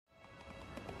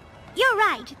You're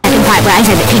right. The part where I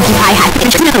said that Pinkie Pie had the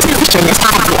interest in this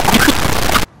time.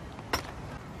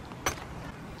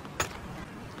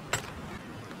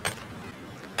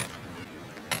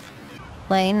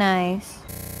 Play nice.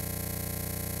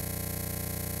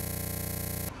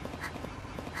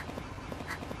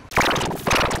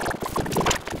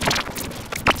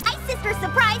 My sister's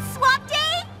surprise swap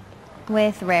day?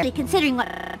 With rare. Considering what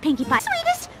Pinkie Pie...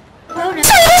 Sweetest! Bonus.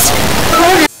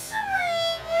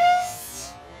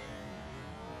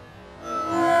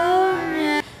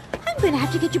 I'm gonna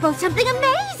have to get you both something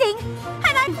amazing!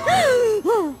 And I'm...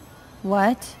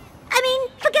 What? I mean,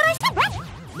 forget I said...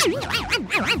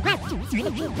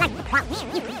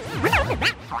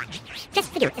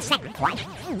 Just figure a second point.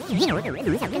 You know, there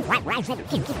is something right where I said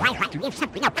Pinkie Pie had to give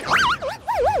something up. Of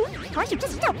course, you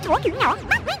just stop talking now.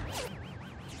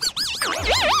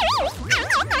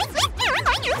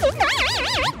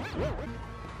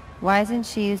 Why isn't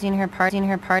she using her party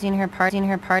cannon?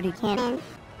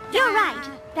 You're right.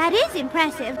 That is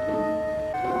impressive.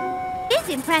 That is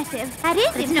impressive.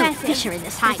 There's no fissure in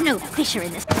this hide. There's no fissure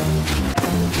in this.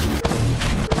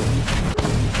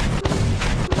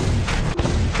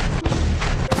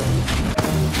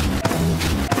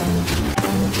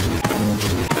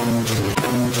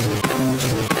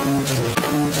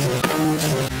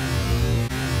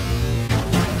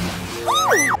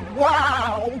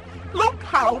 Wow! Look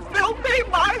how filthy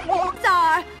my hooves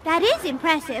are! That is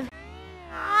impressive.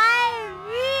 I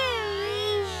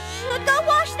really should go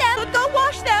wash them. Should go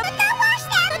wash them. Should go wash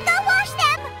them. Should go wash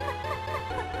them.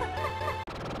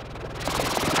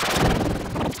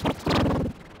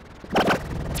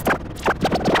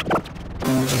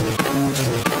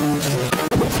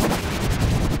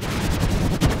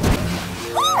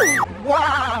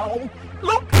 Wow!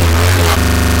 Look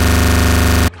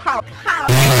how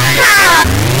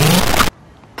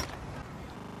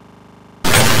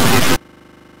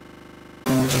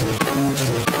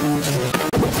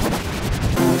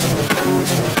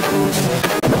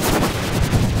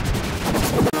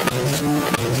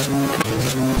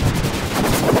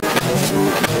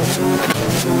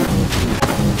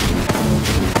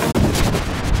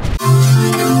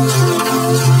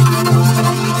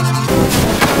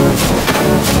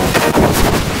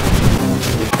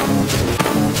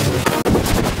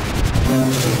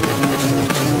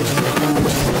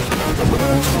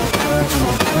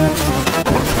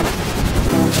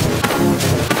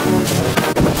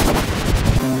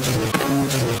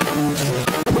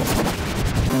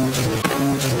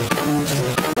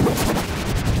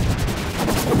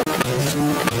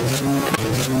Thank you.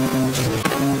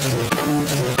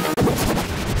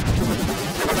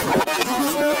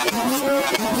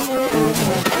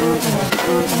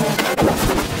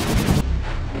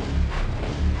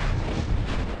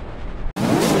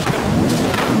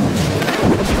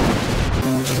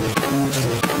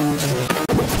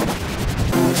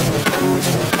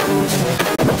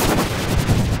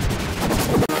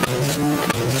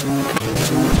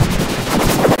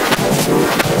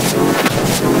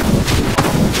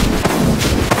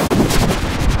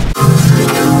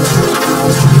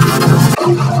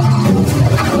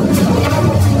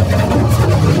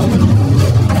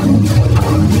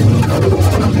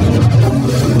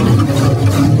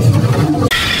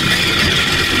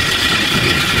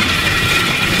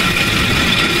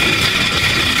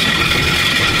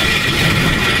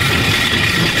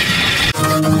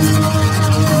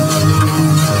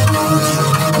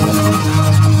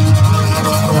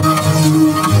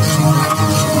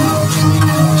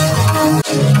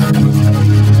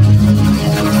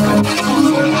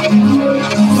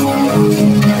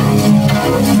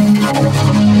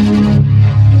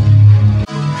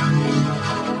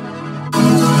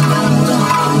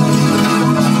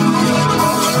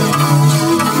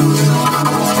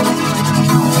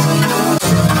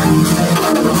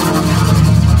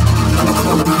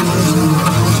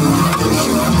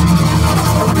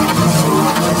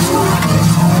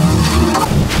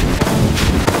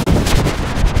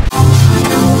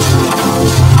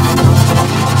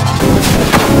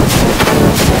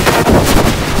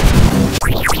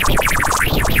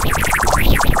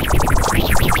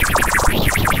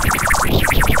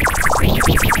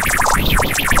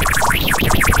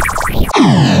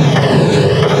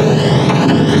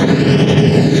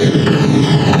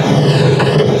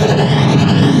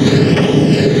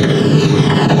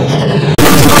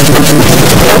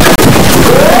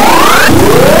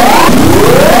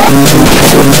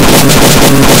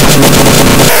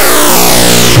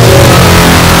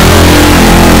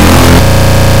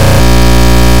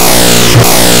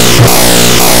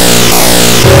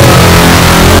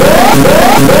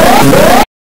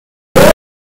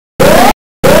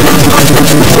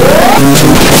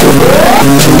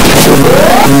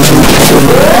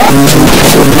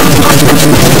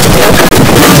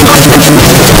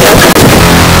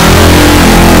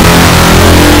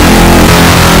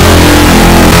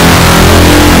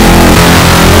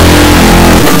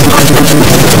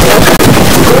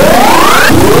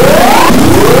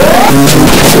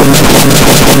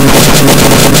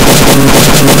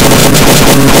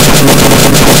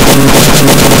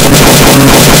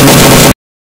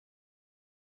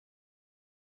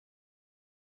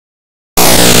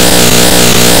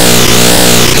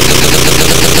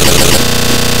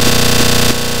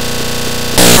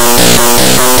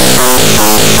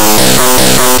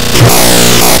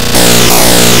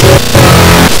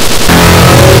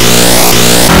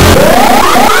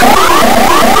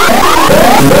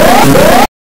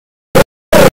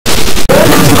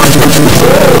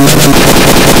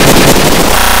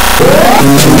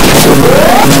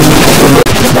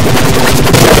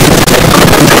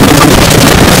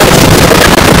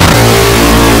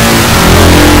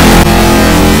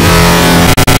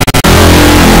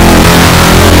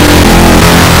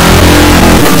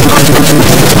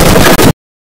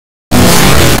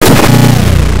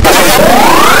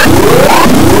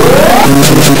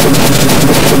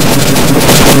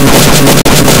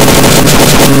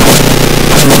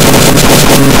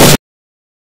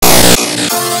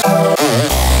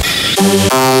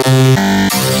 Pinkie